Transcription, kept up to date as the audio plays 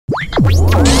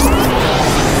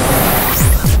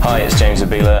Hi, it's James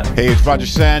Abila. Hey, it's Roger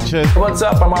Sanchez. What's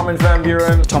up? I'm Armin van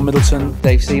Buren. Tom Middleton,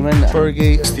 Dave Seaman,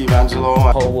 Fergie, Steve Angelo,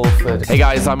 Paul Wolford. Hey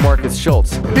guys, I'm Marcus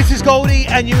Schultz. This is Goldie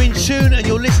and you're in tune and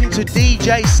you're listening to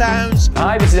DJ Sounds.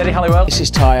 Hi, this is Eddie Halliwell. This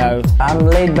is Tayo. I'm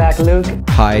Laid Back Luke.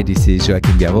 Hi, this is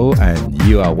Joachim Garraud and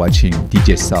you are watching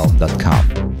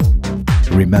DJsounds.com.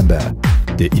 Remember,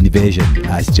 the invasion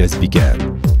has just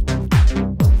begun.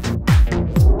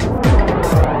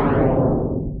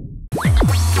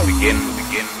 Begin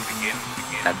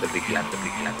at the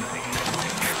beginning.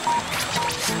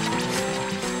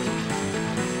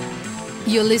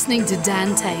 You're listening to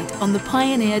Dan Tait on the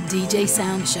Pioneer DJ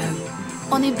Sound Show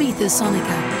on Ibiza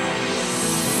Sonica.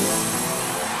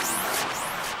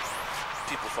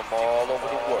 People from all over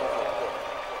the world.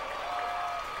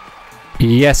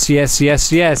 Yes.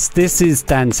 This is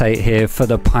Dan Tait here for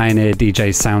the Pioneer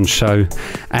DJ Sound Show,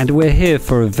 and we're here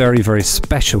for a very, very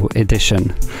special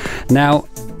edition. Now,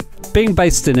 being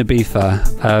based in Ibiza,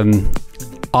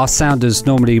 our sound has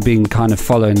normally been kind of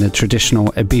following the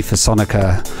traditional Ibiza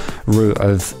Sonica route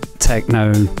of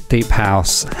techno, deep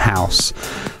house,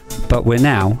 but we're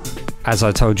now, as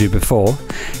I told you before,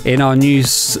 in our new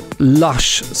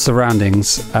lush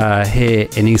surroundings here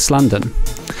in East London.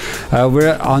 We're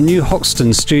at our new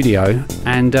Hoxton studio,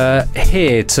 and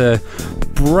here to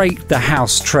break the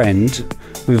house trend,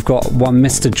 we've got one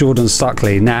Mr. Jordan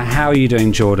Suckley. Now, how are you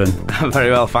doing, Jordan? I'm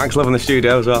very well, thanks. Loving the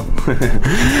studio as well.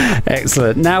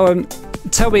 Excellent. Now,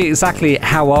 tell me exactly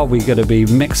how are we going to be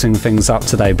mixing things up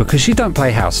today, because you don't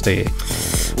play house, do you?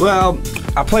 Well,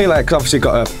 I play like, obviously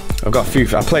I've got a few,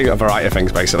 I play a variety of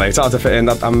things basically. It's hard to fit in.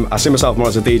 I see myself more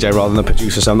as a DJ rather than a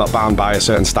producer, so I'm not bound by a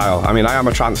certain style. I mean, I am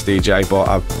a trance DJ, but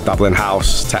I dabble in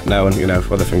house, techno and, you know,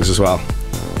 other things as well.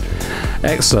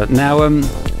 Excellent. Now,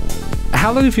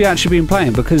 how long have you actually been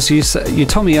playing? Because you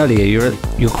told me earlier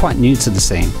you're quite new to the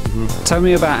scene. Mm-hmm. Tell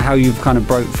me about how you've kind of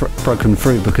broken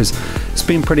through, because it's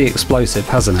been pretty explosive,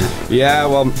 hasn't it? Yeah,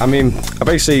 well, I mean, I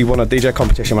basically won a DJ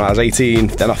competition when I was 18.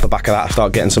 Then off the back of that, I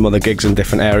started getting some other gigs in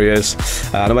different areas.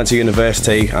 And I went to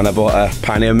university and I bought a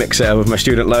Pioneer mixer with my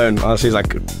student loan. Honestly, it was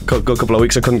like a good couple of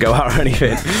weeks I couldn't go out or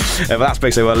anything. But that's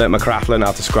basically where I learnt my craft, learned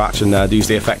how to scratch and use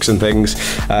the effects and things.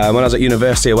 When I was at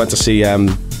university, I went to see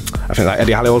I think like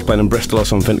Eddie Halliwell was playing in Bristol or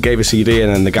something, gave a CD,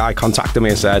 and then the guy contacted me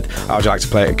and said, how would you like to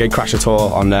play a Gate Crasher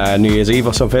tour on New Year's Eve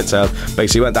or something? So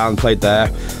basically went down and played there,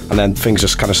 and then things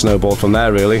just kind of snowballed from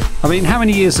there, really. I mean, how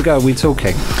many years ago are we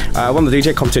talking? I won the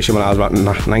DJ competition when I was about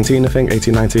 19, I think,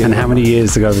 18, 19. And how many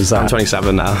years ago was that? I'm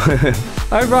 27 now.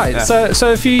 Oh, right. Yeah.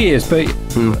 So a few years, but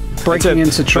breaking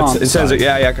into trance. In terms of,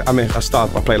 yeah, I mean, I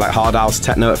played like hard house,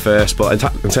 techno at first, but in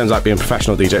terms of like being a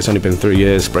professional DJ, it's only been 3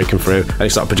 years breaking through. I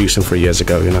started producing 3 years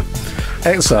ago, you know.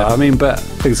 Excellent. I mean, but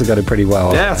things are going pretty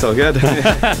well. Yeah, it's all good.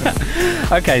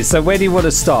 Okay, so where do you want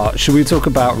to start? Should we talk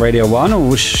about Radio 1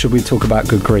 or should we talk about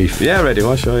Goodgreef? Yeah, Radio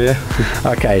 1, sure, yeah.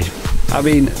 Okay. I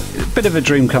mean, a bit of a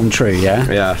dream come true, yeah?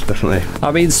 Yeah, definitely.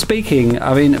 I mean,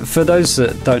 for those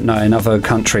that don't know, in other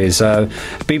countries,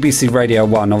 BBC Radio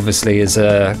 1 obviously is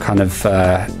a kind of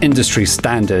industry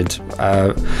standard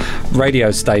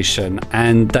radio station,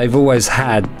 and they've always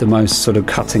had the most sort of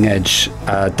cutting edge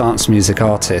dance music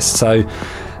artists. So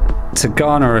to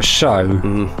garner a show,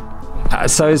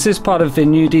 so is this part of the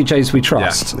New DJs We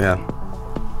Trust? Yeah.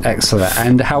 Excellent.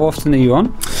 And how often are you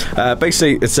on?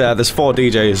 Basically, it's there's 4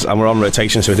 DJs and we're on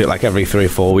rotation, so we do it like every 3 or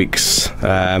 4 weeks,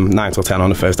 9 till 10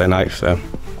 on a Thursday night. So.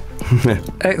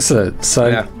 Excellent. So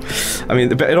yeah, I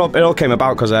mean, it all came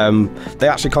about because they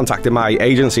actually contacted my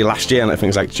agency last year, and I think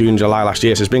it's like June, July last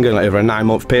year. So it's been going like over a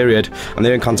 9-month period, and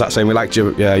they're in contact saying we liked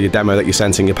your demo that you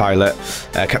sent in, your pilot.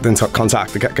 Kept in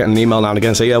contact, kept getting an email now and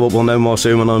again saying, yeah, we'll know more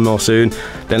soon. We'll know more soon.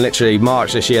 Then literally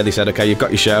March this year, they said, okay, you've got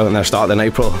your show, and they'll start in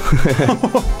April.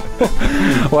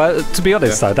 Well, to be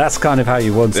honest though, that's kind of how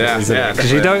you want it, isn't it?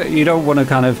 Because you don't want to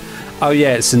kind of, oh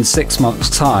yeah, it's in 6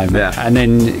 months' time, and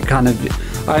then kind of.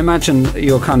 I imagine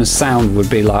your kind of sound would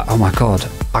be like, oh my god,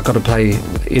 I got to play,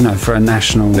 you know, for a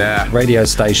national radio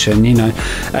station, you know,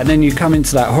 and then you come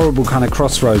into that horrible kind of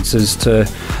crossroads as to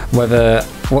whether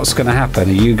what's going to happen.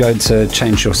 Are you going to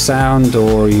change your sound,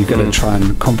 or are you going to try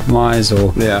and compromise,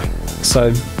 or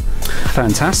so?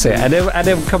 Fantastic. And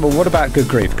then come on, what about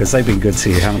Goodgreef? Because they've been good to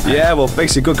you, haven't they? Yeah, well,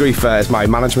 basically Goodgreef is my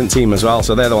management team as well,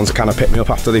 so they're the ones that kind of picked me up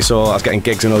after they saw I was getting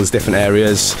gigs in all these different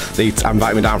areas. They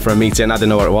invited me down for a meeting. I didn't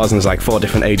know what it was, and there's like 4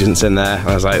 different agents in there, and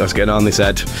I was like, what's going on? They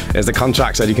said, here's the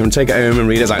contract, said you can take it home and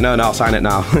read it. I was like, no, I'll sign it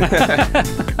now.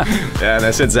 Yeah,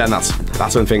 and since then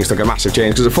that's when things took a massive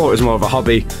change, because I thought it was more of a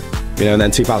hobby, you know, and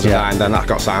then 2009, then that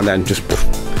got signed, then just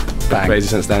back. Crazy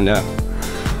since then, yeah.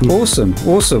 Awesome.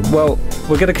 Well,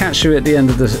 we're going to catch you at the end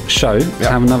of the show to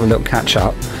have another little catch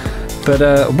up.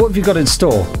 But what have you got in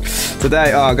store?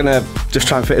 Today, I'm going to just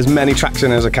try and fit as many tracks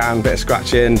in as I can, bit of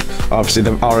scratching, obviously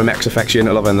the RMX effects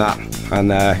unit, loving that. And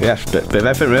bit of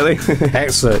everything really.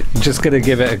 Excellent. Just going to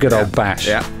give it a good old bash.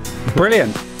 Yeah.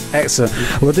 Brilliant. Excellent.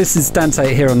 Well, this is Dan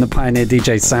Tait here on the Pioneer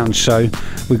DJ Sounds Show.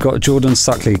 We've got Jordan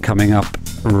Suckley coming up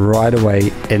right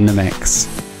away in the mix.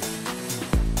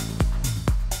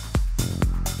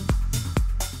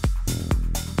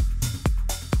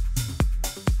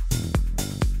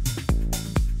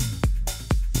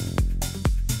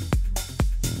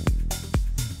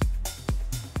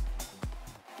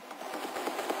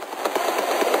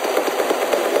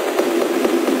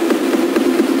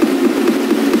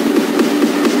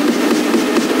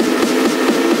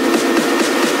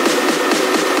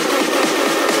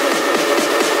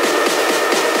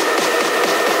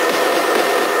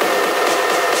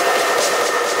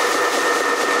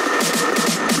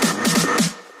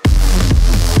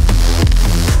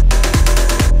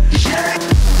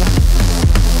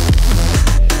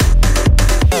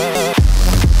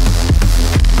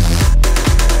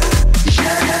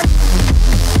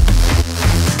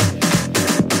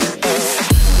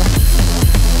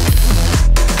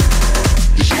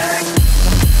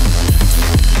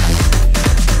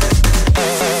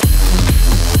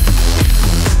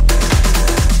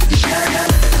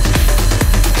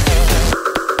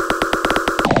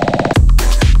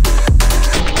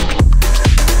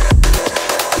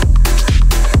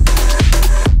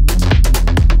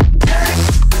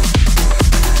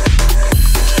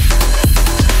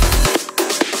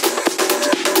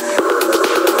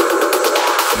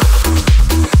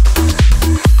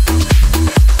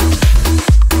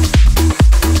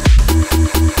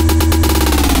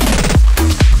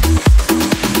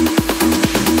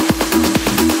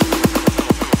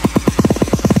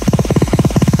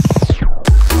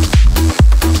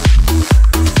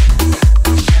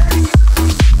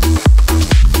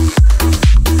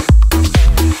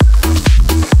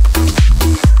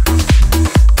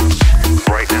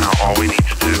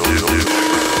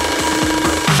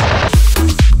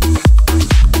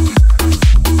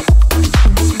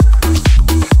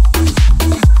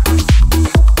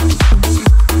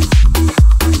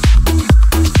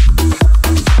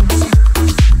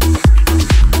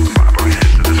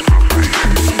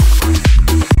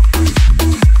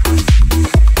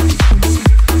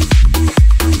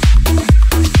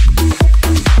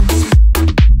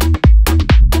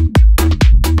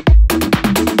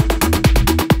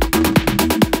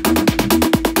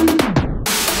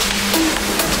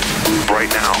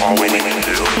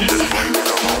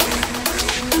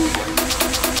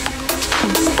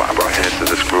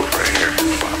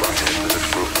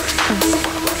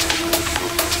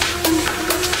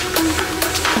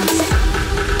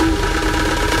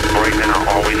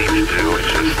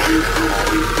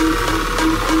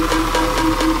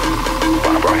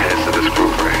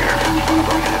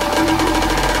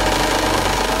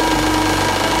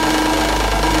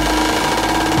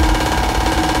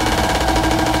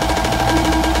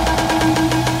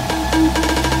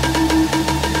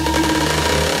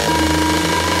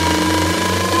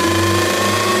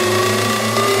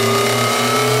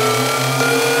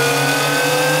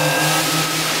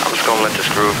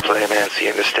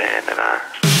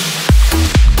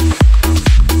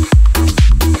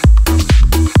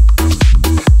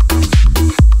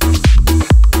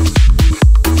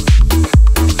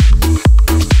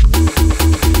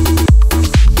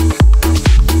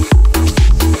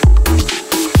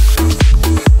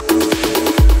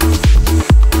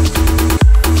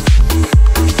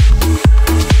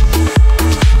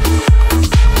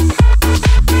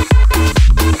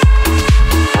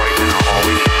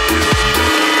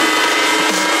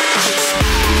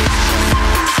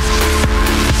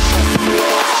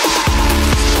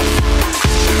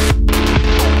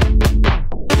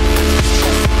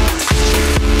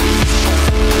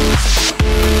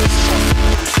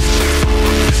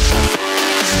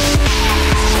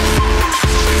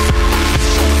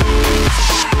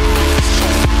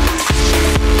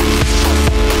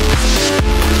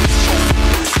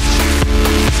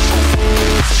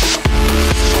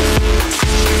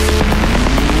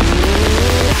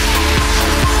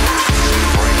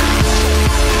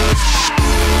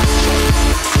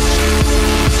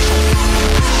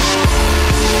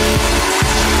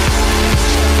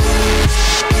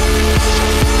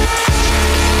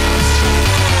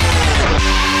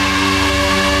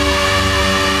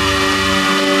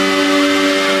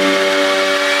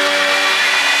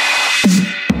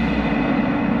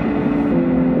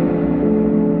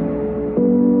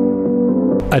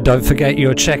 And don't forget,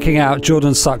 you're checking out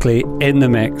Jordan Suckley in the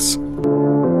mix.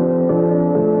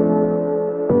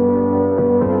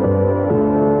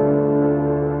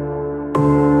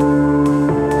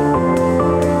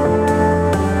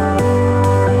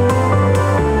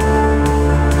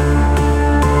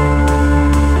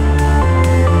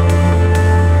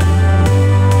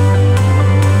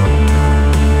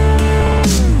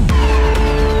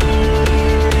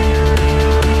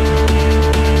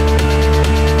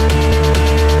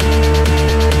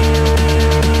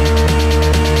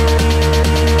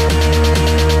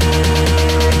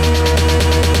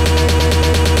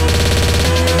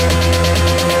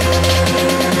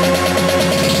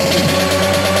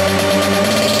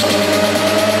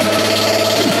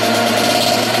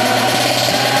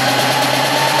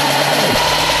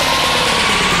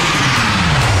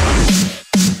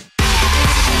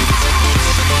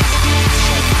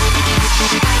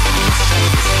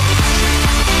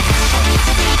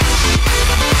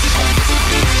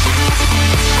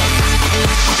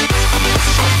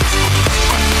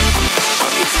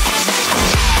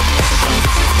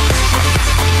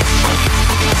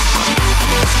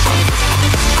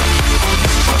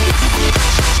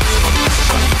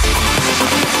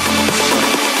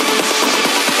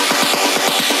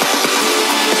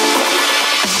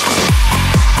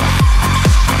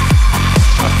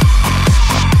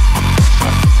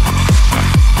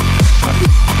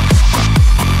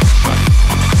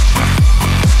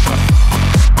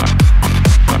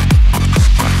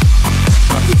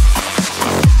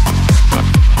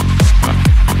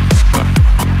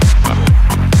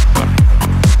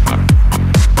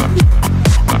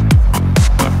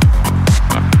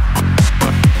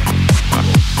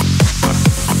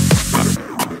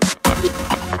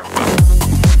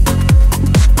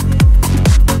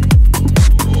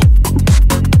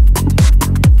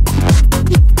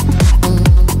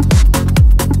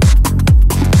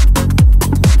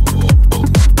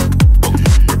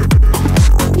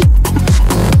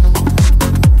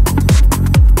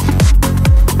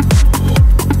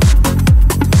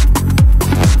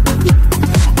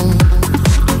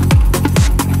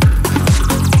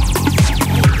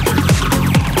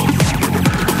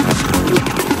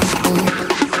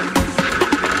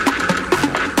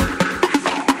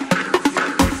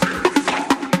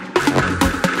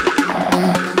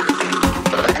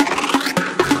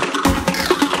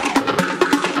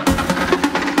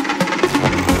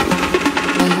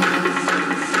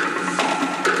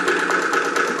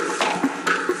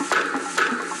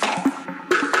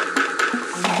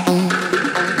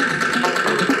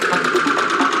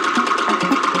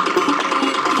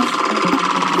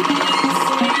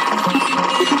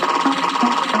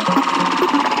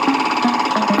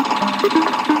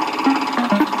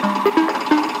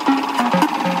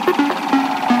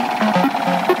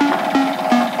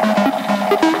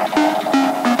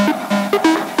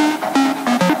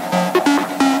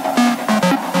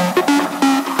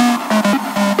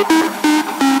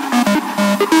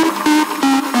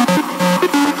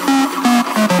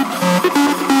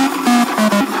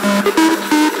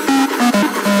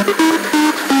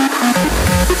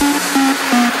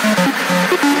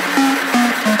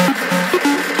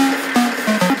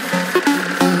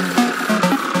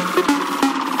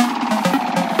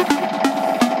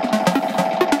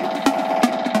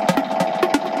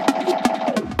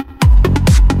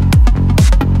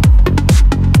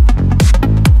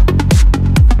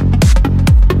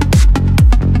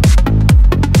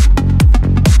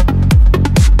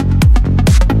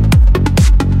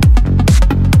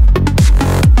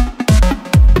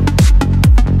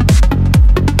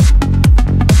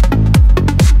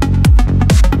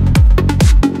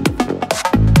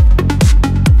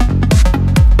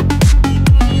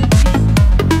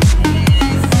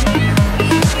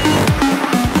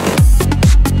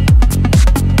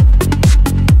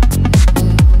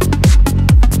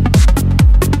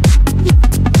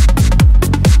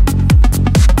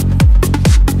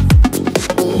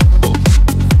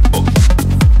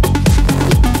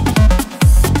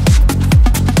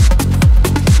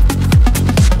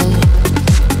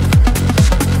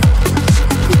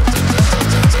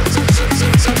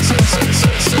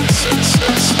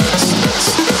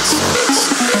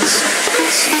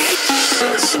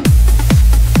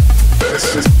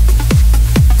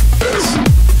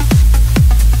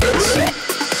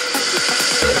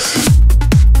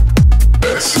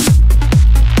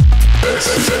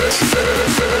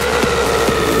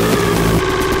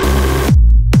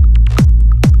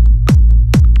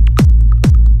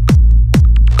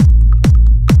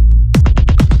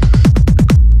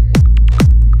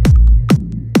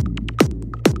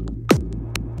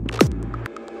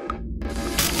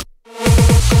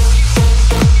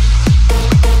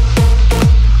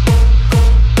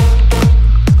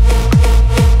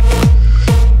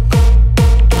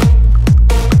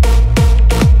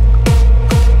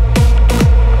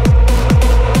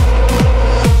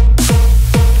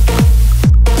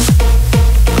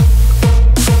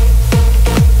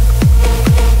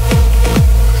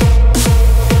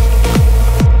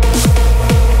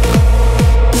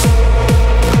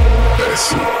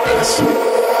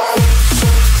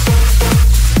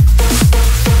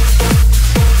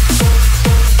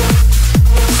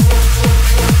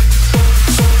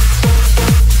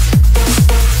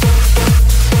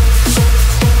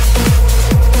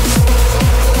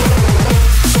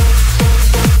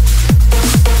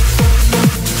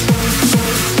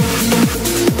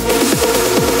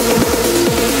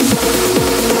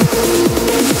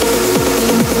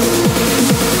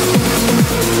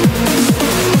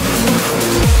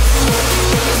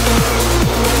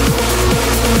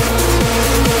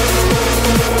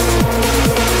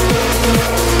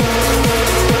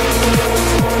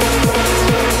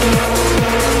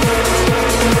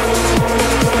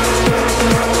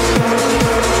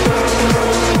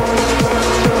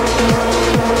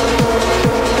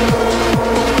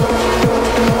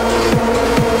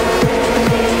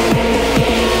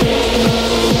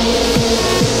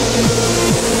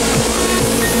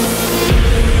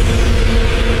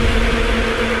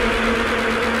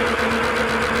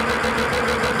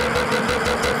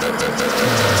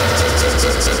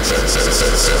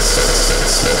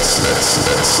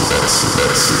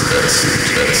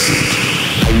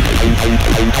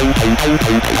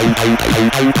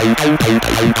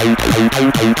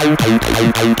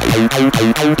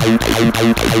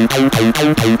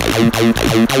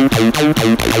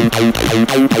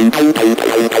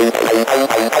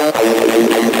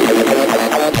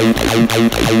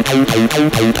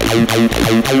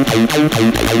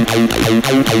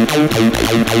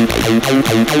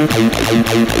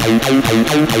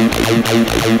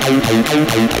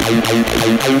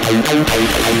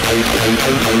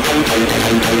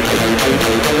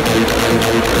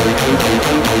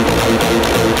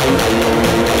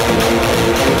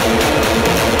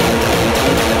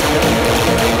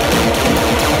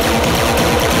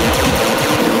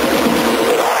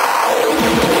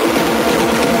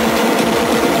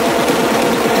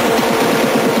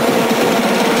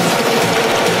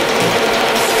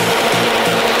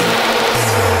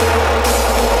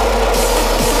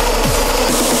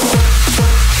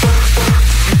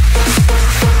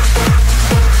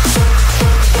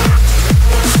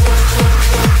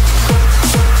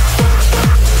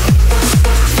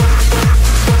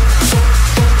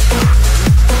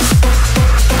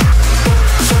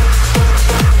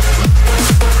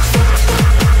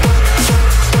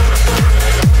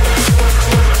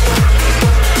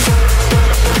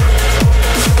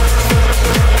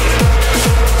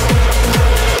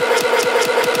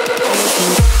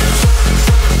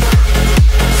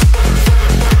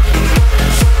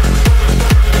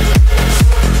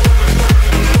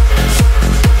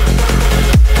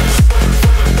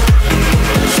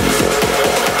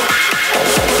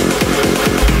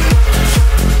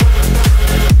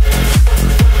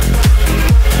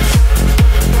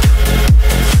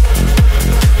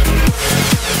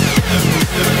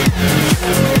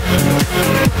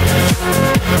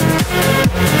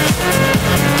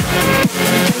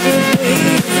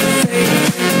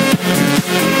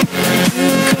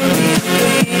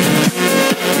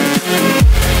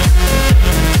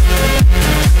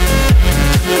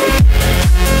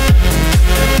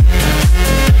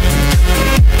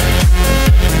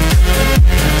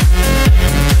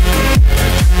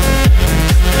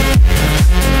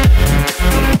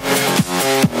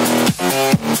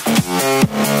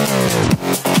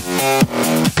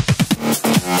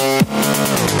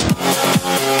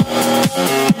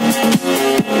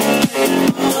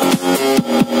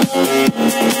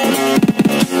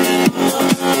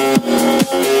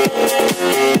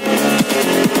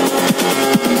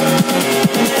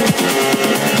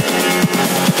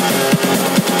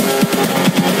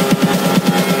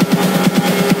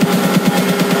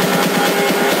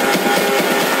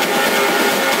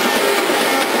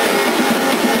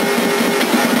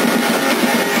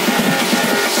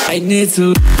 I need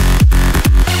to.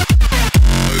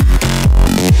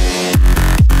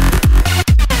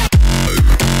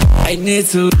 I need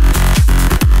to.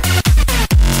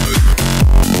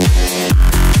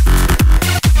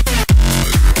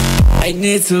 I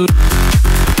need to.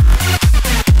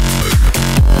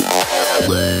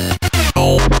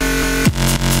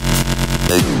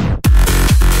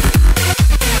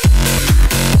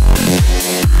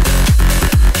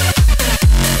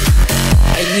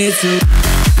 I need to.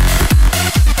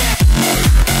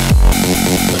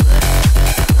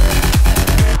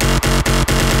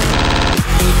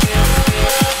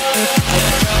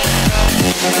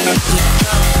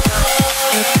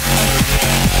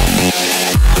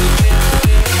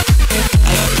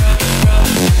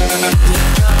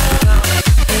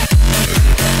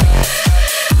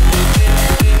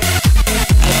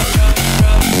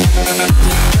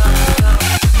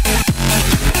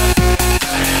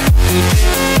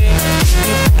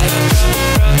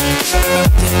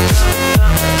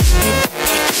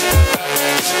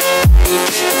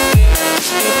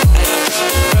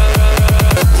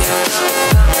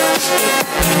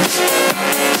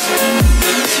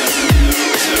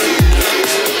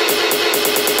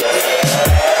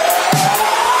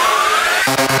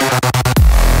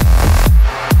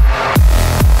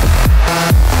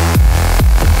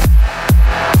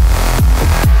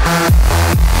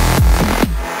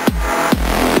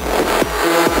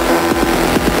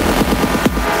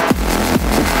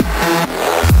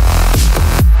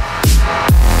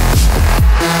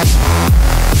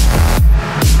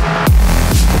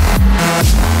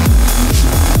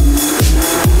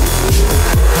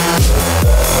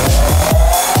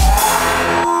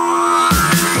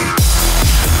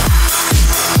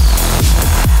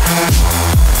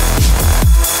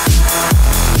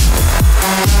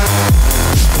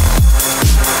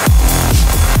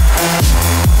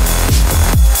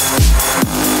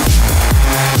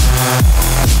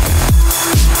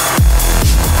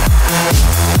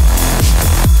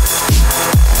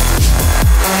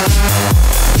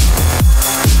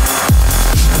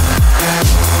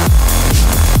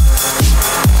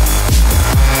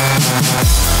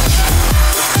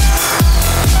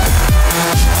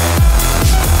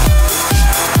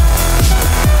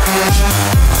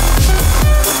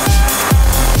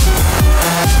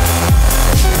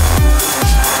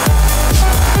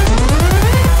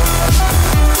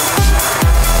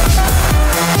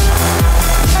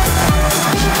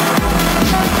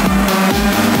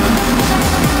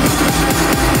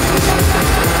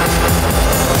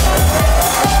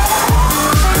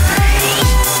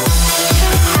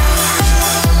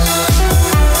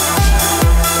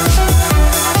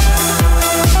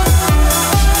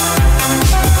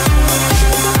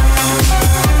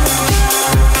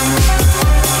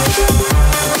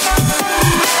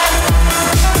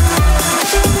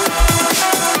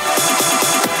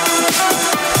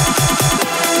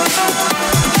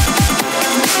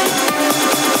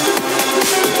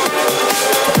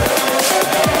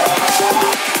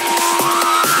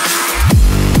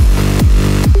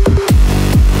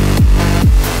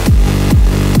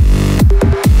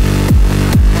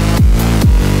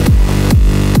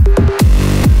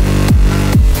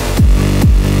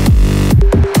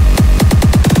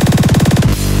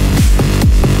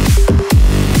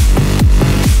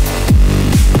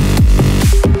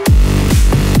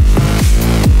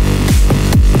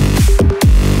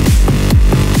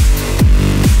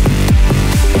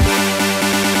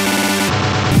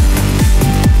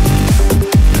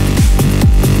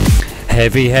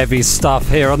 Heavy stuff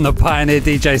here on the Pioneer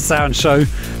DJ Sound Show.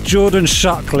 Jordan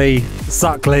Suckley.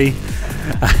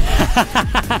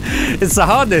 It's the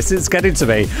hardness, it's getting to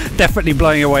me. Definitely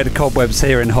blowing away the cobwebs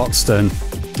here in Hoxton.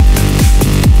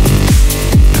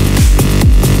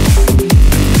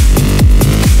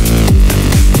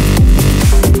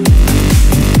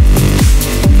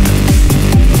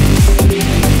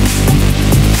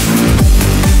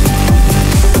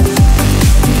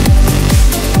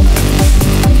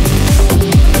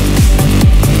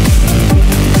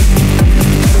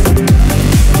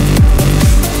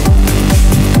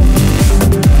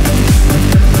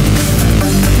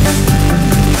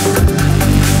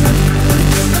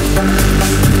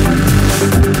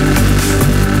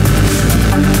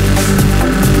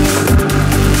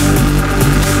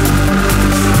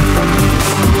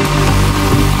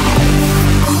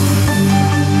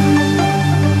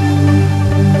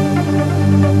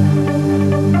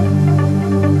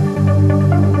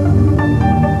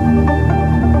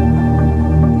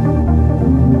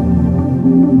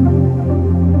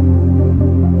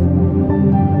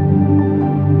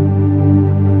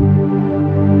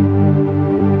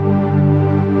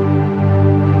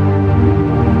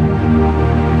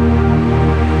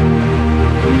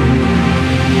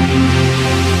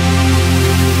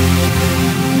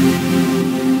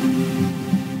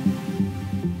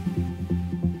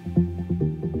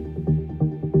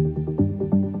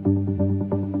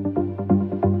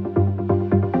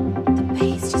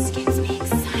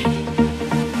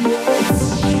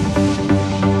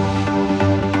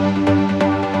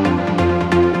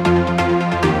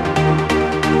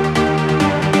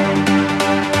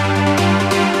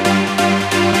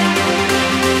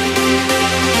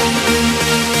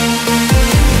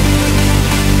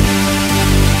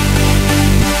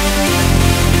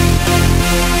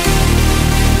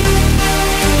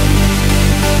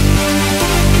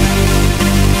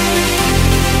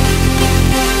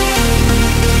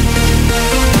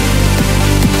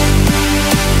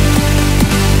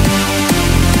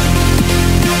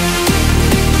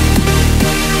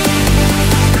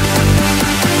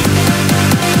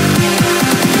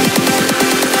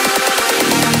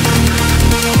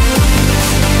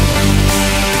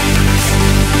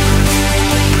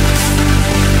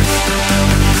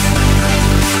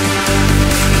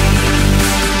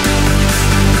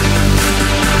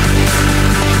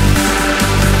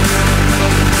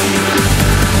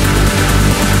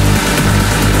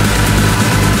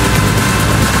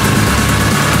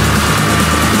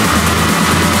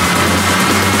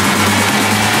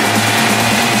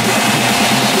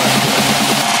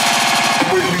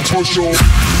 Show.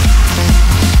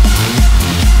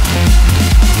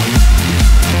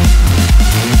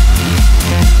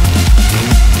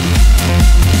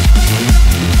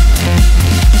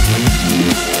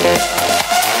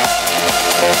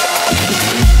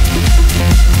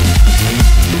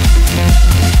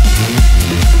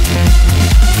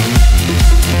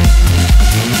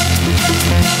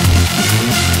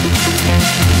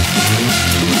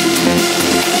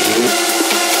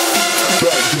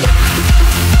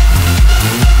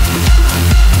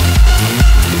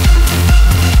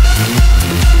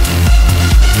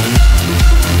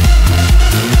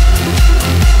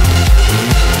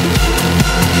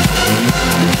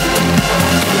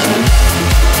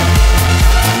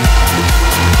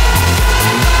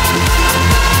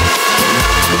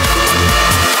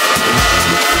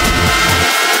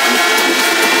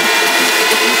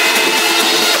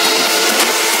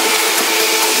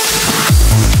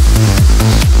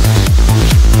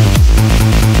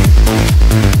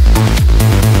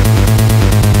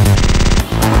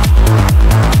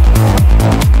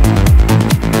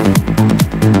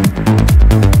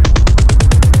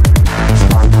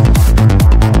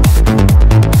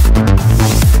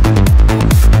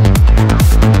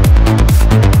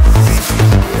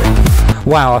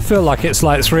 Wow, I feel like it's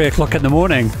like 3 o'clock in the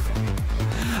morning.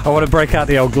 I want to break out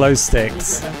the old glow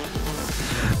sticks.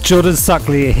 Jordan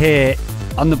Suckley here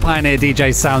on the Pioneer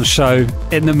DJ Sound Show,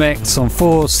 in the mix on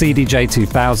 4 CDJ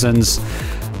 2000s,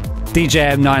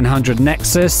 DJM 900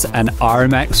 Nexus and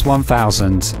RMX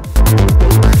 1000.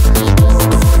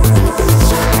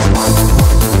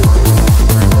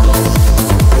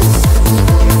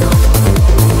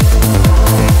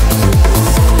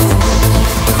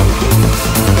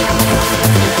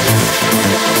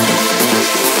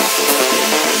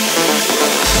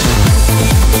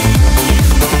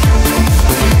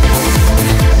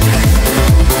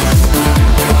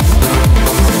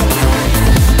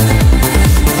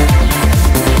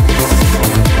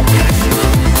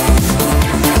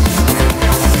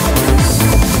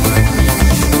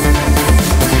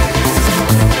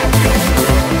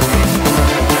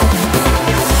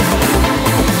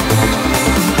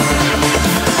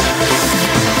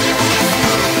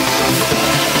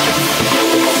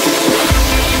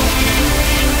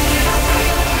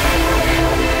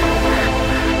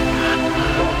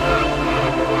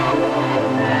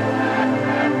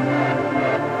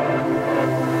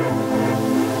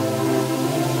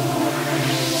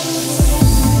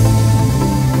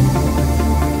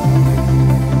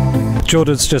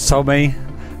 Jordan's just told me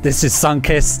this is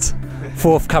Sunkissed,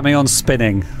 forthcoming on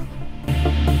Spinning.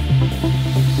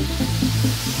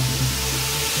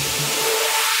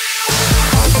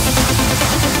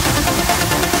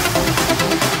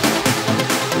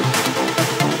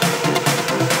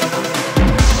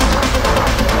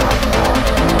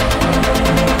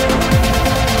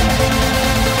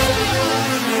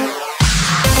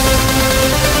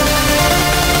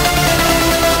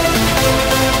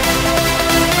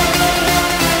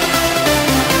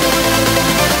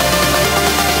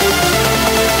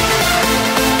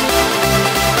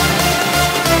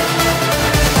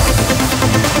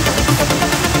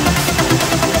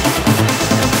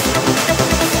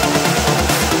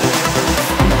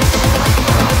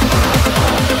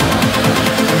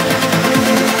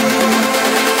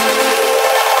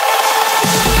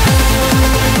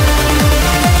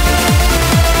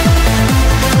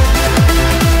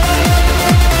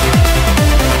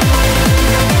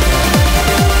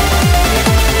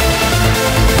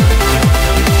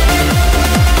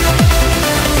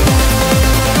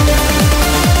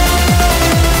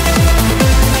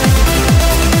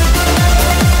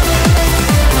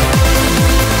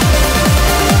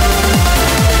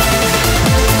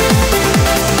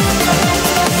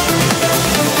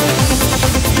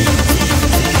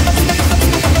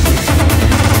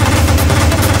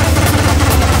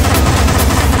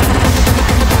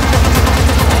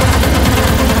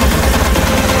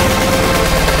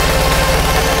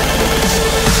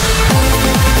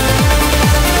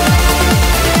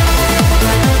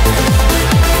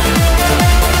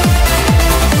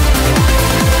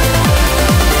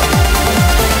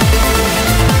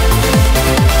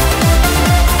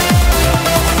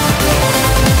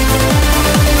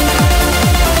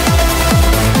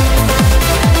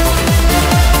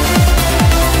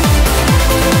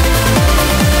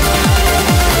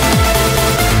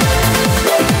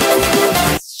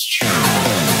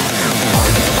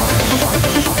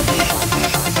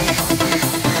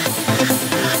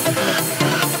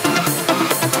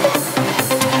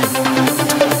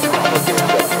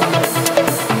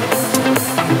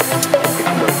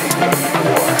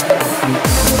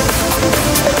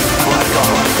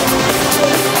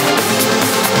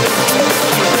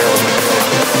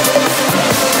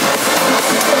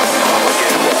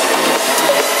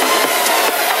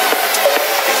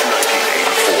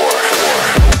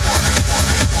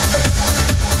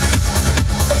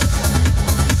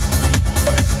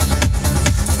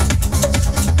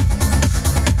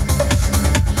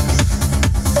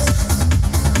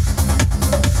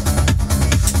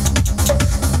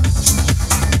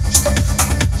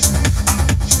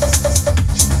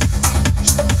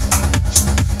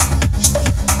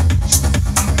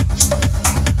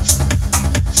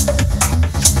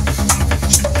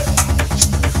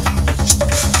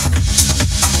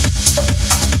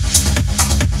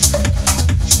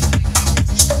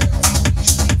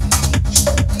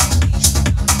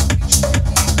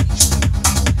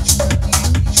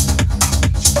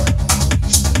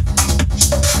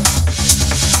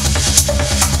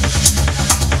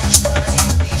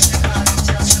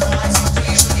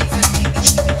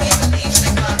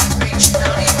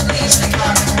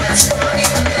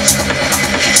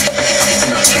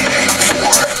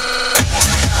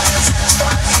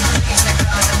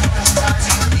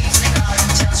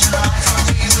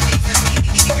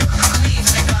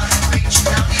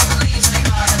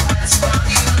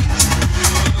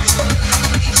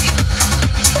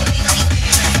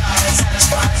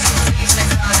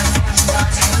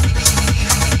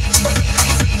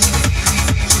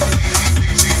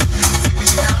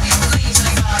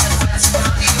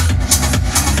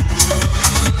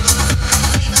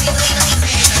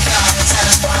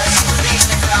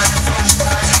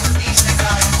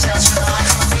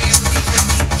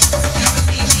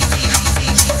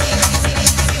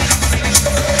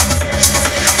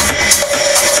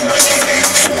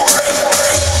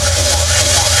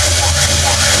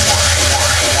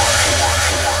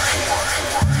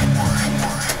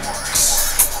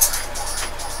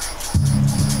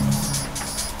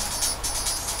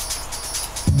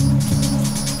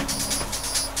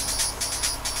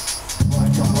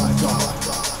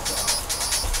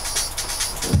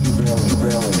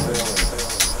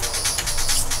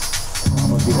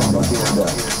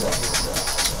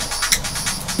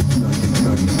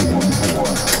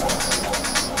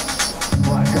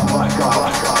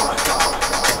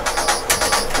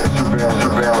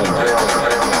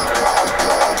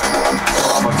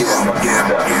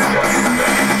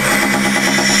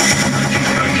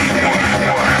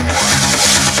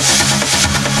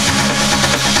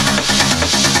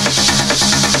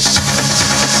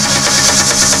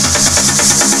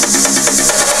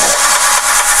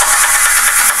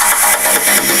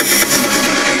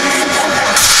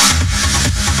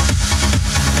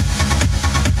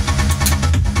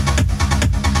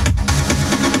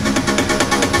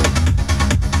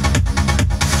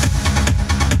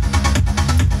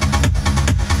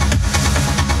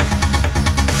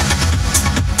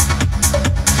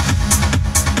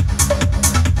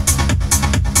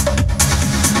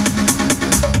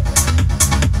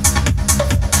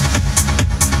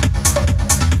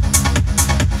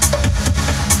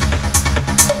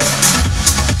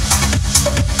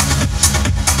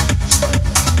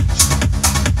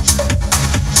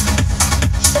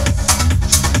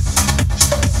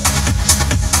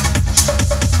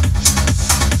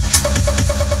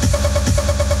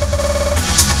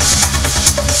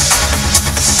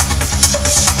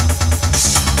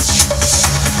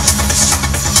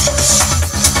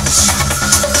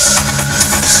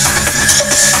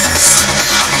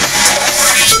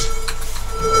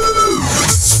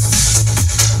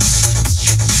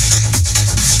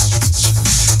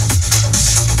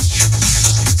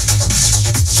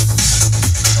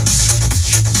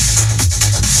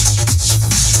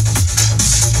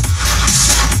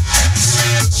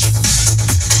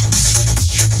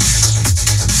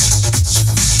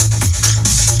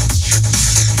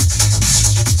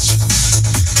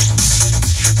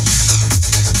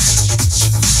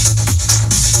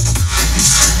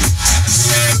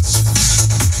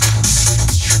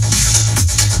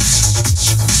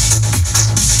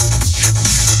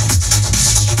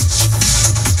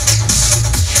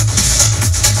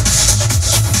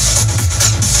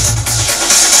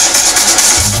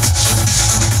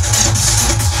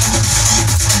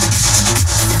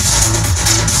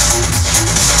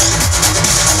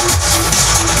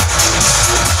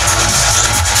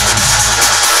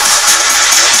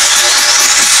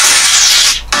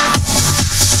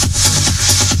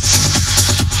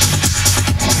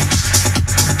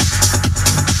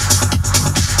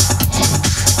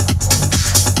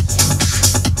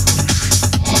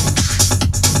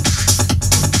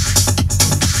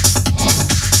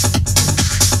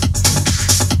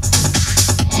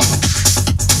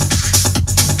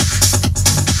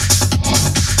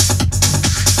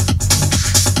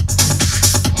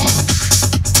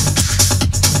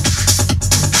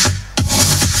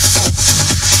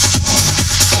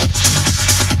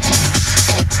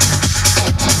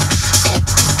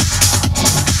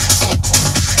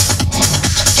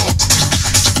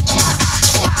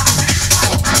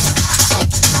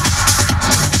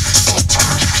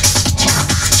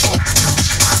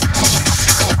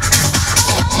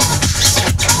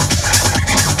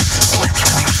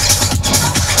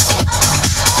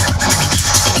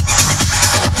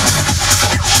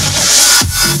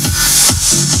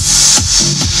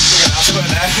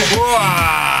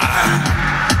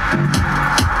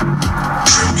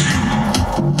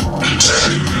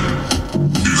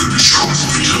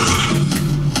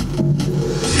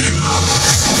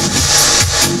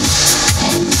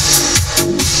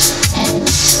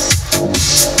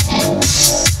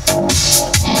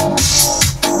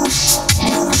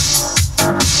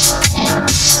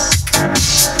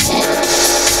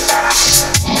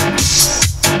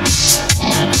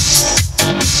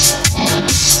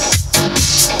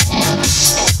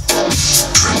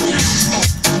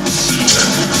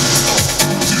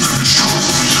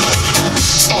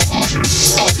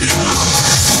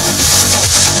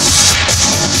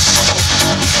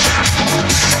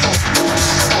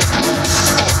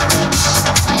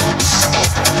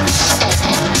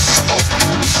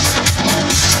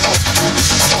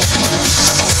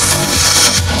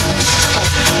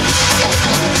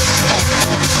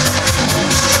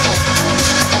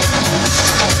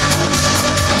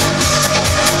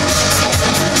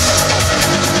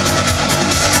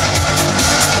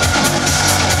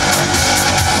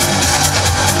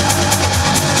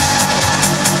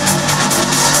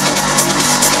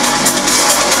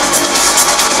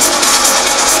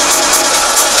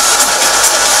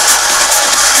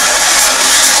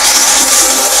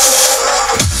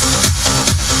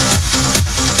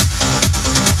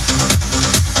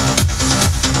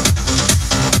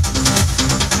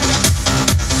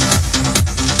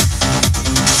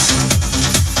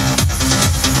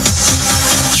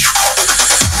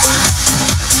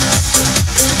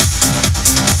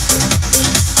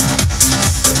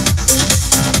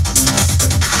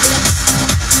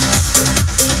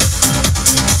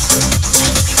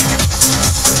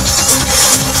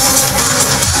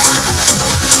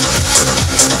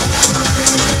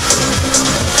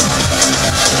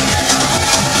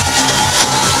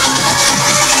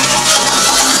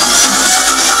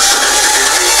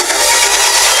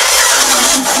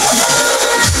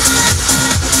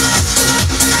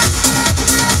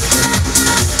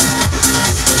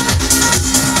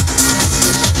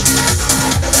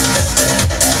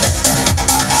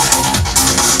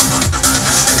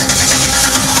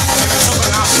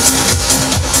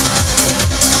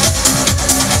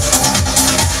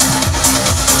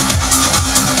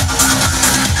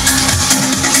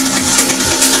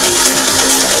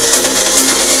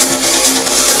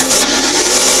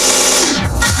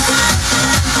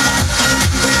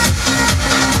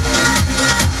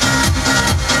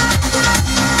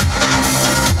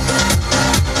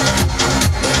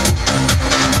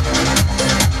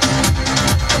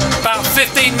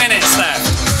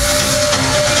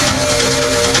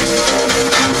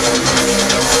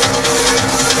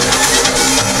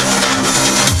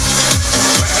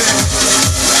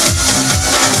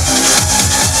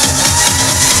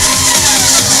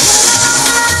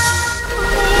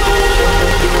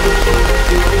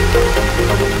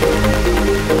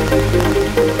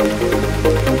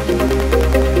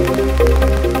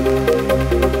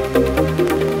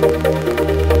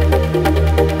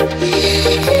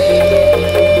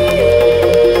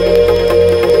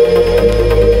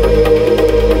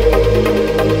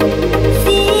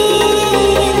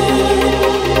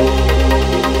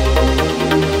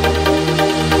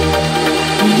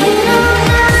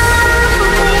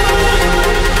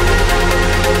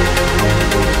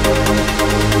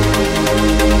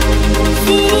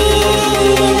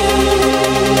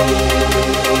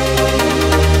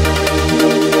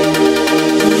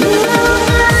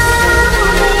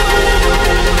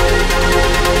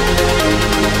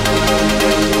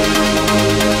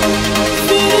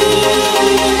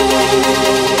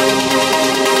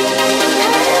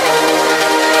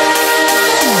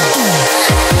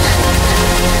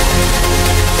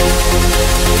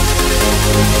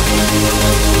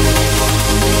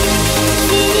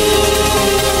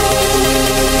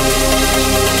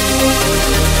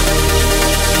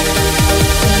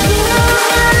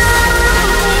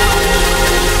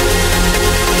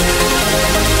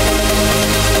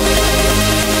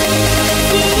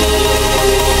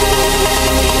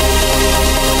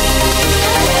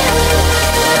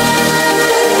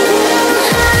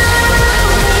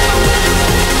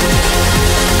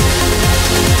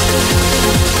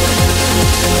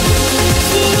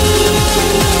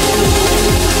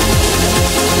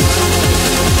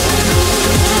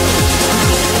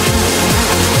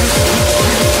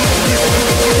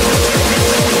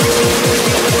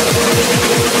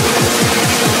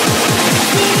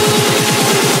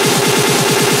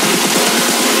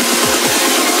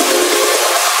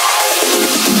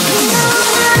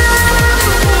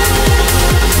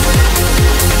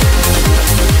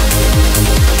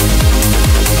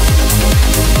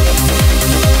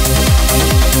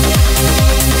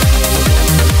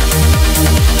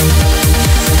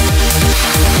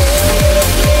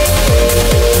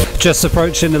 Just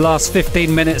approaching the last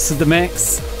 15 minutes of the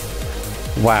mix.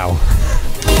 Wow.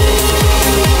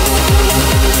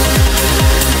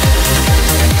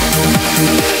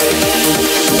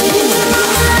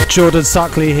 Jordan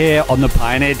Suckley here on the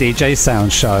Pioneer DJ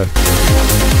Sound Show.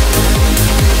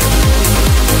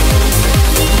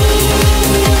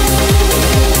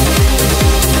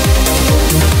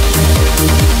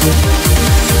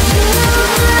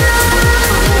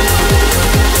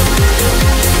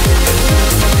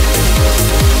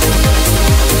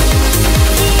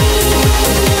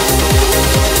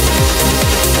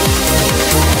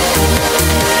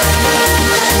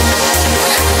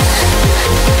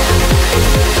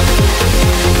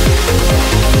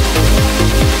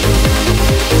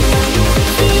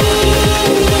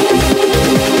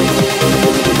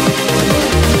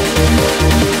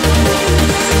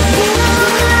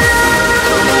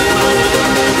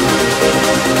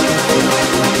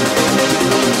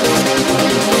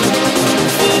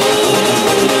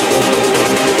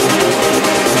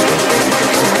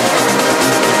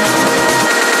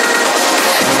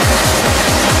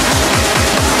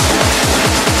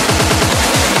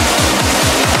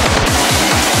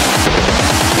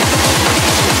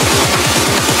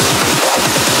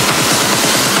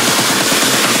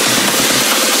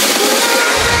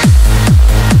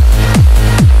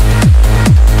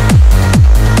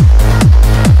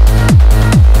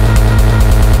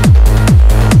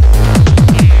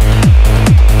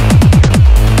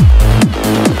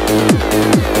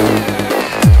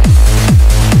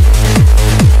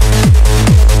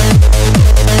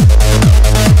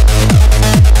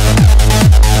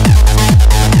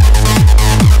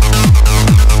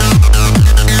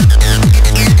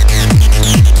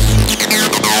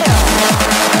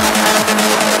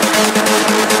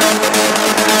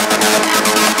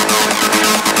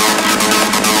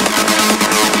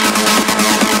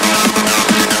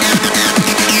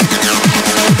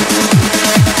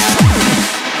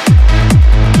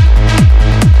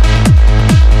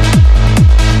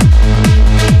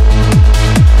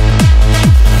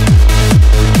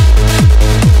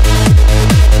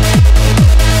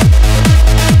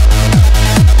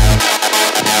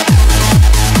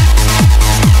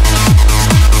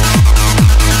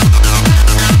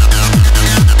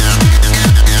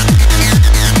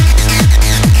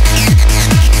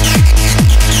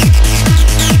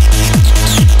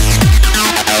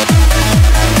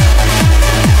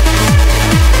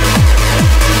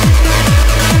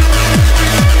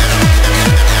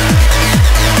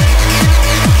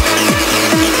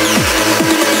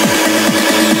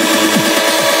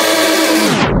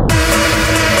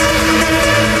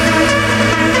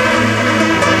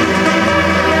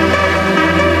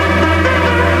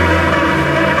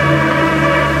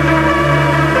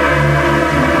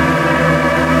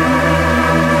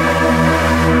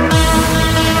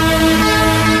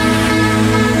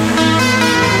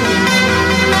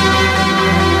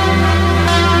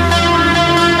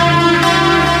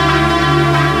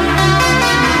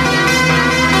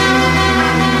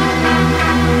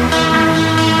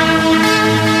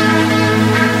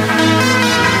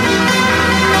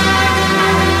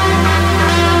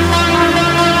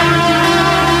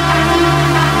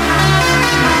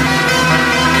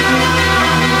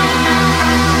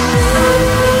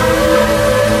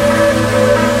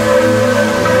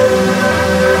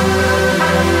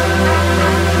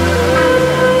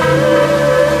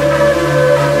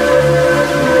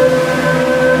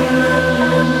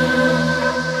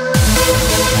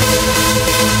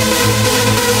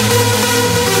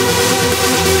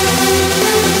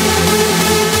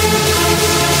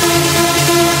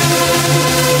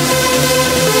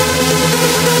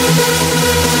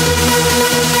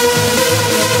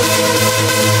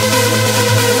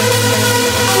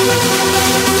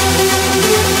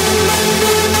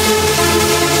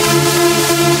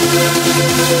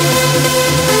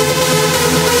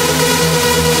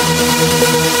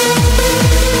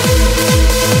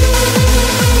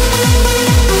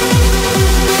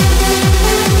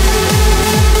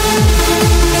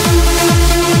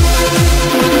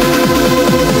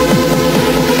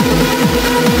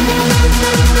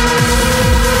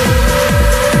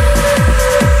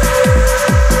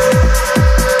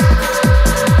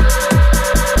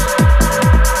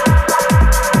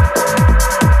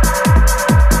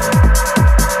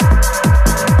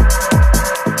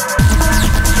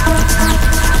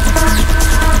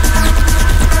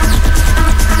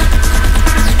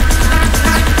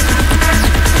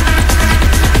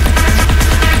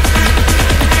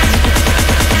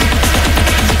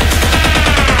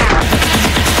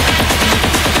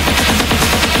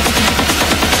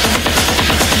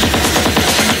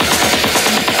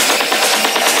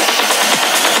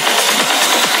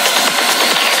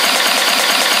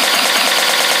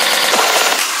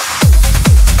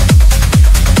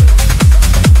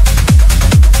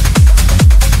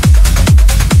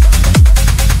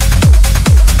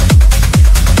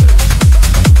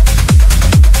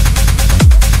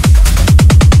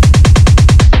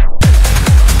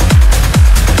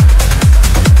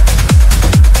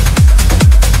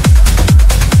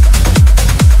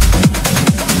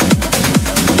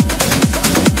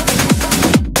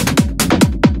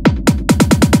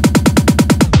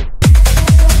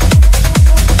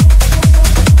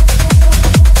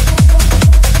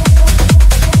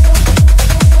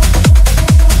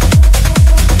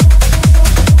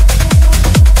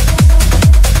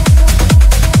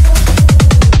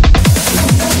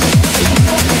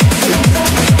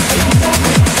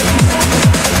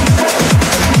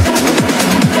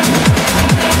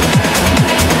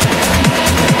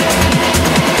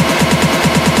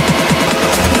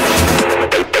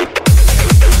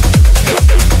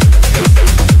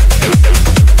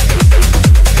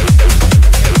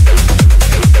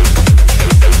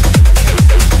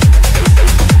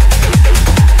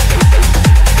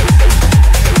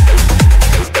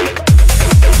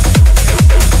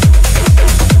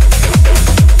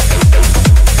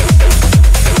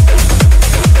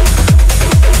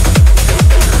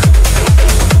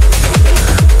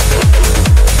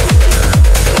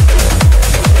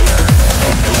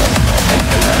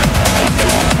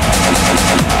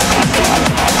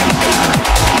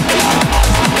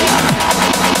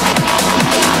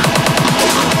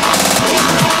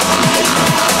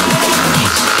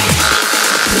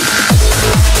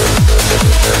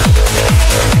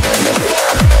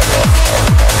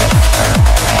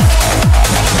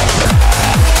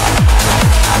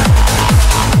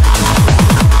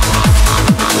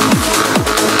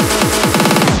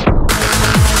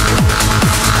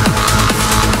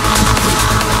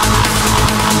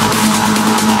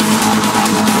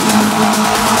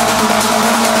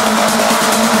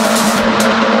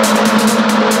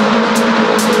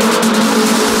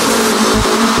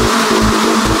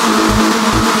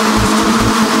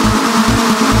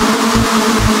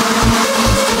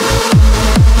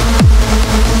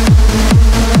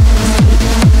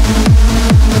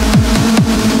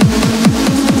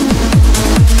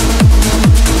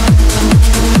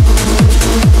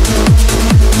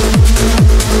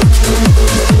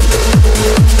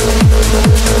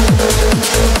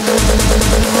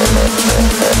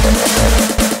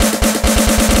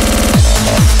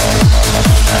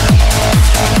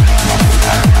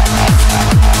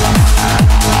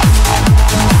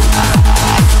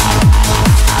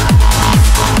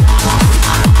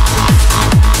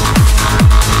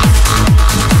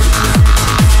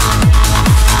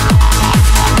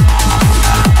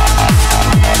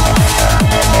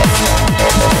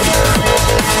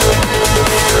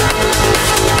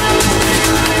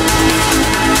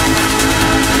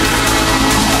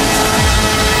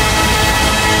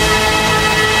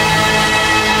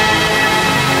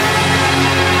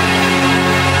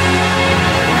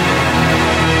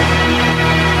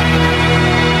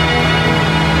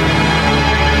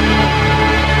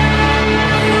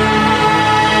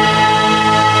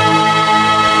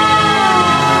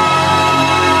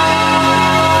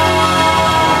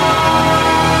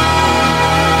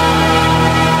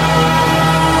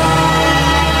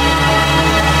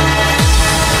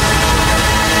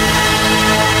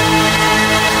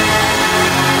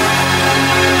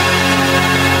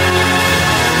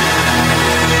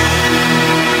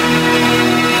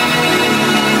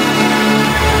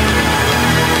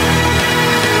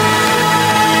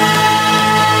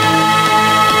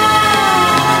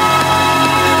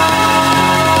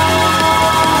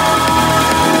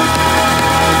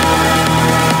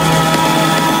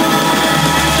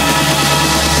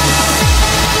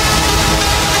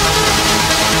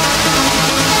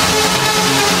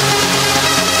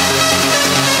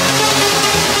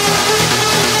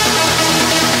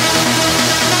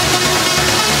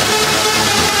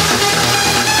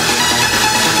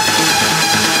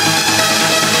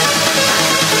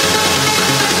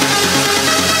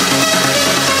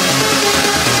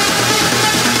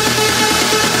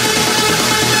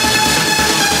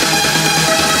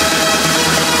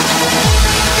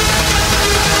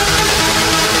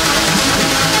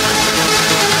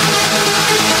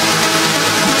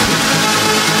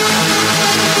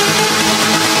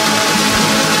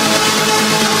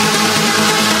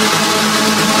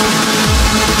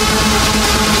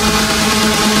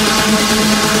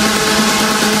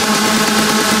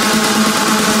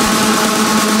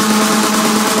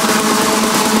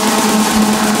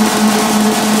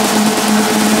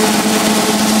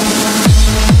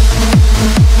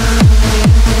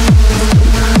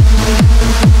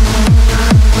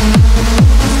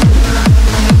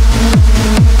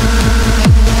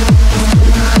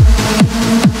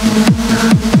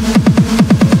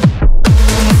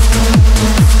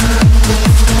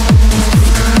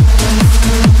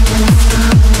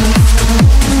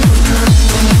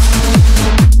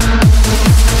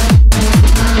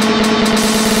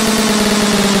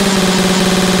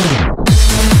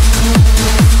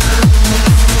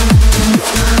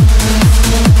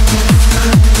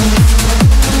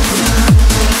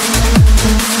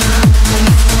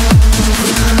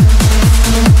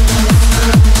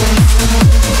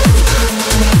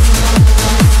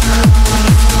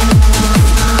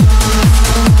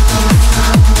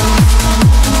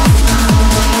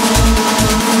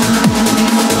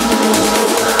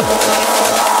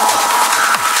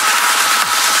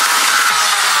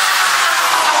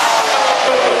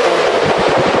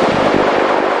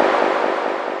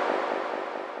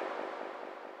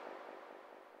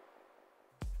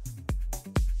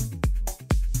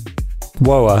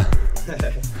 Whoa.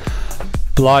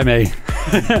 Blimey.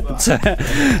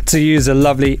 to use a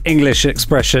lovely English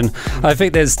expression, I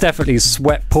think there's definitely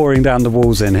sweat pouring down the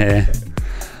walls in here.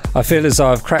 I feel as though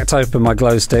I've cracked open my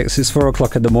glow sticks. It's 4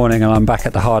 o'clock in the morning and I'm back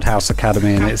at the Hard House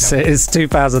Academy, and it's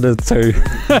 2002.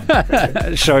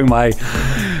 showing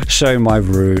my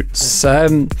roots.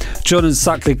 Jordan,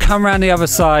 Suckley, come around the other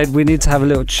side. We need to have a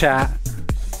little chat.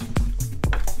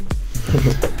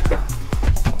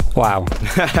 Wow.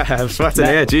 I'm sweating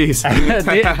here,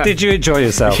 jeez. Did you enjoy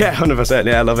yourself? Yeah, 100%.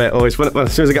 Yeah, I love it. Always.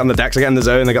 As soon as I get on the decks, I get in the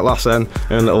zone, I get lost in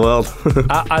a little world.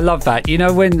 I love that. You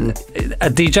know, when a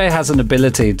DJ has an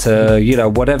ability to, you know,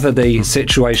 whatever the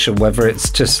situation, whether it's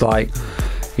just like,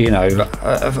 you know,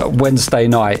 a Wednesday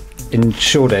night in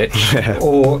Shoreditch,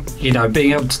 or, you know,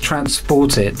 being able to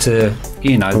transport it to,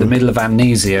 you know, the middle of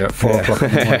Amnesia at 4 o'clock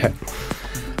in the morning.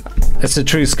 It's a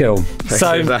true skill.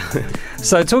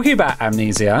 So talking about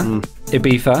Amnesia,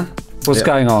 Ibiza, what's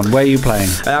going on? Where are you playing?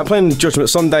 I'm playing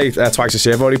Judgment Sunday twice this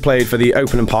year. I've already played for the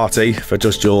opening party for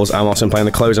Just Yours. I'm also playing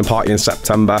the closing party in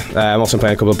September. I'm also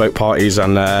playing a couple of boat parties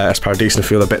and Paradise and a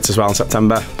few other bits as well in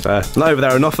September. Not over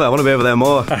there enough though. I want to be over there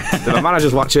more. My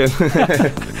manager's watching.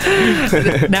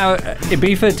 Now,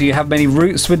 Ibiza, do you have many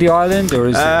roots with the island, or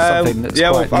is it something that's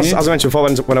quite new? As I mentioned before,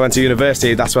 when I went to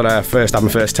university, that's when I first had my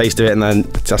first taste of it, and then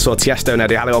I saw Tiesto and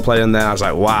Eddie Halliwell playing there. I was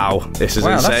like, wow, this is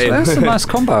insane. That's a nice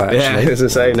combo, actually. Yeah, it's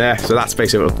insane, yeah. So that's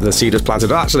basically what the seed was planted.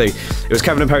 Well, actually, it was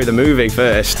Kevin and Perry the movie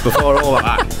first, before all of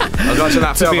that. I was watching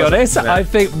that film. To be honest, I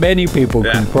think many people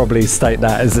can probably state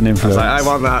that as an influence. I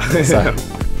want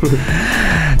that.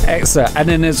 Excellent. And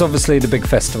then there's obviously the big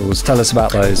festivals. Tell us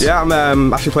about those. Yeah,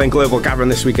 I'm actually playing Global Gathering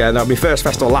this weekend. That was my first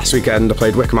festival last weekend. I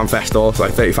played Wickerman Festival,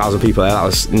 like 30,000 people there. That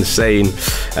was insane.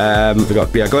 We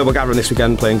got Global Gathering this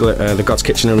weekend, playing the God's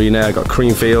Kitchen Arena. I got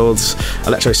Creamfields,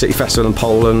 Electro City Festival in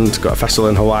Poland, got a festival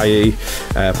in Hawaii,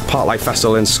 Park Life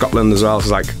Festival in Scotland as well. So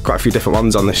there's like quite a few different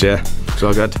ones on this year. It's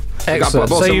all good. Excellent.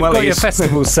 So you've got your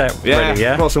festival set ready,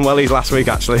 yeah? Bought some wellies last week,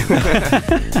 actually.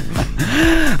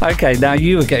 Okay, now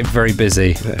you were getting very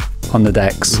busy on the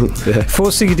decks.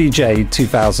 4CDJ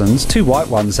 2000s, 2 white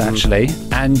ones actually,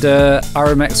 and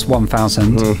RMX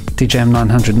 1000, DJM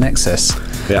 900 Nexus.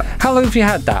 Yeah. How long have you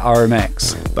had that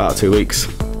RMX? About 2 weeks.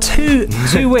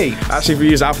 Two weeks? Actually, we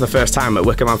used that for the first time at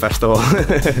Wickerman Festival.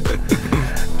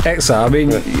 Excellent. I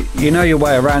mean, you know your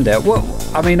way around it. Well,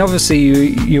 I mean, obviously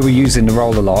you were using the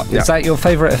roll a lot. Is that your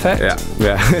favourite effect?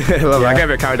 Yeah. I get a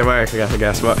bit carried away, I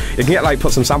guess, but you can get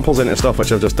put some samples in it and stuff,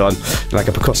 which I've just done, like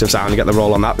a percussive sound. You get the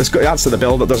roll on that. It adds to the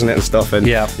build-up, doesn't it, and stuff. And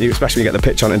you, especially when you get the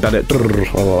pitch on it, embed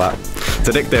it, all of that. It's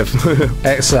addictive.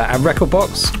 Excellent. And record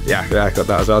box? Yeah, I got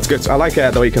that as well. It's good. I like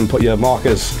it the way you can put your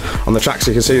markers on the tracks,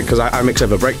 so you can see, because I mix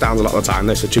over breakdowns a lot of the time.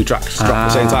 There's 2 tracks drop at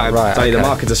the same time. Right, so I need the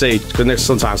marker to see, because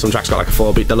sometimes some tracks got like a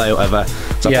 4-beat delay or whatever.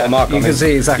 So I put a marker you can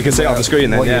see exactly. You can see it on the screen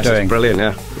then. What you're doing. It's brilliant.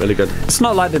 Yeah, really good. It's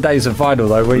not like the days of vinyl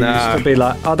though, where you used to be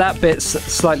like, oh, that bit's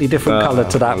slightly different colour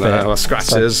to that bit. Well,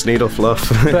 scratches, needle fluff.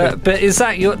 but is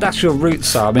that that's your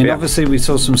roots? I mean, obviously we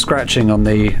saw some scratching on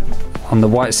the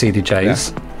white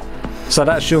CDJs. Yeah. So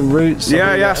that's your roots.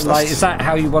 Like, is that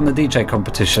how you won the DJ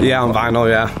competition? Yeah, on vinyl.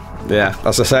 Yeah.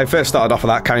 As I say, I first started off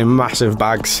with that, carrying massive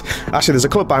bags. Actually, there's a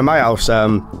club by my house.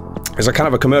 It's a kind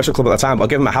of a commercial club at the time, but I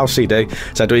gave him a house CD,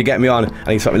 said, do you get me on? And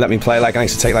he let me play, I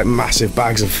used to take massive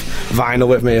bags of vinyl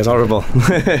with me. It's horrible.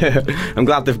 I'm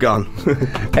glad they've gone.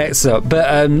 Excellent.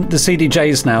 But the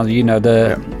CDJs now, you know,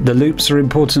 the loops are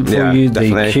important for you,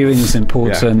 definitely. The queuing's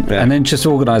important, and then just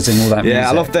organising all that music. Yeah,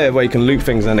 I love the way you can loop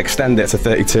things and then extend it to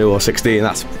 32 or 16.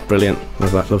 That's brilliant.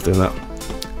 Love doing that.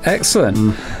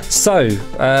 Excellent. So,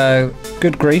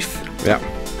 Goodgreef. Yeah.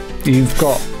 You've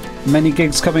got many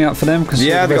gigs coming up for them because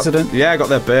you're a resident? I got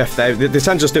their birthday. They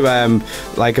tend to just do,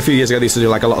 like a few years ago they used to do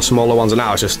like a lot of smaller ones, and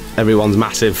now it's just everyone's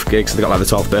massive gigs. They got like the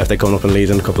 12th birthday coming up in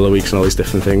Leeds in a couple of weeks and all these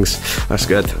different things. That's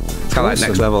good. It's kind of like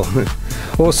next level.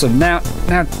 Awesome. Now,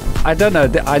 I don't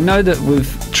know. I know that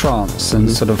with trance and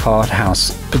sort of hard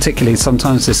house, particularly,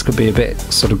 sometimes this could be a bit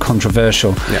sort of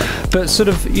controversial. Yeah. But sort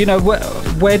of, you know,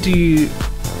 where do you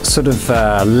sort of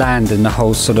land in the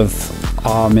whole sort of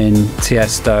Armin,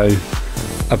 Tiesto,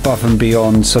 above and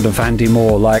beyond sort of Andy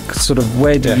Moore, like sort of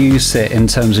where do you sit in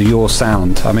terms of your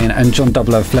sound? I mean, and John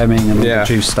 00 Fleming and all the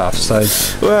Juice stuff. So,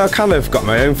 well, I kind of got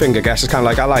my own thing, I guess. It's kind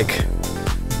of like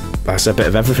that's a bit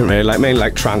of everything really,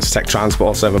 mainly trance, tech trance, but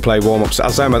also if I play warm-ups. I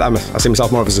see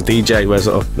myself more as a DJ, whereas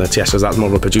the Tiesto's that's more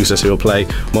of a producer, so he'll play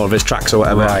more of his tracks or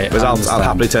whatever. Right, whereas I'll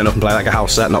happily turn up and play like a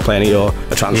house set, not play any or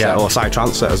a trance set or a side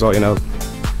trance set as well, you know.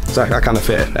 So I kind of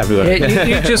fit everywhere. Yeah,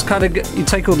 you just kind of you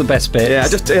take all the best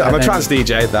bits. Yeah, I'm a trance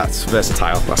DJ that's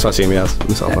versatile. That's what I see me as,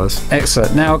 myself as.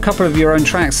 Excellent. Now, a couple of your own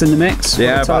tracks in the mix.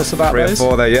 Yeah, tell us about 3 those?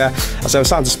 or 4 there, yeah. So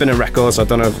Sounds of Spinning Records, I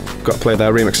don't know, got to play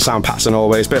their remix of Sound Pattern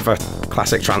Always, bit of a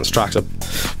classic trance track. So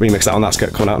remix that one, that's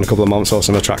coming out in a couple of months.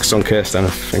 Also, the track Sunkissed, and I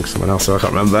think someone else, so I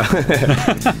can't remember.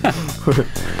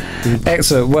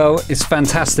 Excellent. Well, it's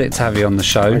fantastic to have you on the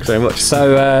show. Thanks very much.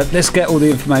 So let's get all the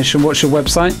information. What's your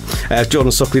website?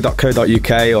 jordansuckley.co.uk, or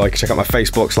you can check out my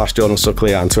Facebook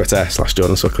 /JordanSuckley and Twitter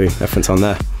 /JordanSuckley. Everything's on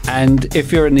there. And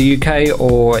if you're in the UK,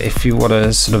 or if you want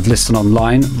to sort of listen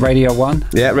online, Radio 1?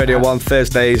 Yeah, Radio 1,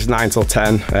 Thursdays 9 till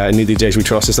 10. New DJs We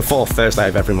Trust. It's the 4th Thursday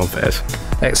of every month it is.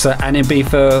 Excellent. And in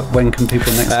Ibiza, when can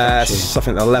people next watch you? I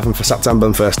think the 11th of September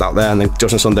I'm first out there, and then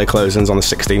Judgment Sunday closings on the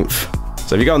 16th.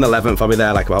 So if you go on the 11th, I'll be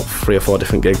there like about 3 or 4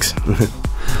 different gigs.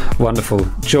 Wonderful.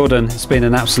 Jordan, it's been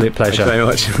an absolute pleasure.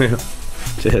 Thanks very much.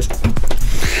 Cheers.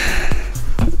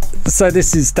 So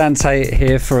this is Dan Tait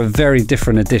here for a very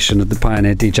different edition of the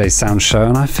Pioneer DJ Sound Show,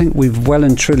 and I think we've well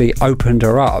and truly opened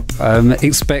her up.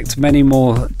 Expect many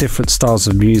more different styles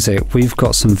of music. We've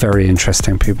got some very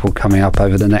interesting people coming up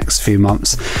over the next few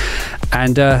months,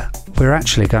 and we're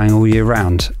actually going all year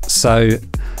round. So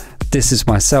this is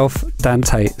myself, Dan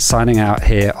Tait, signing out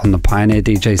here on the Pioneer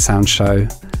DJ Sound Show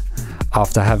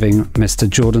after having Mr.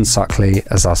 Jordan Suckley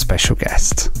as our special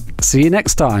guest. See you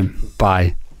next time.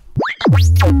 Bye.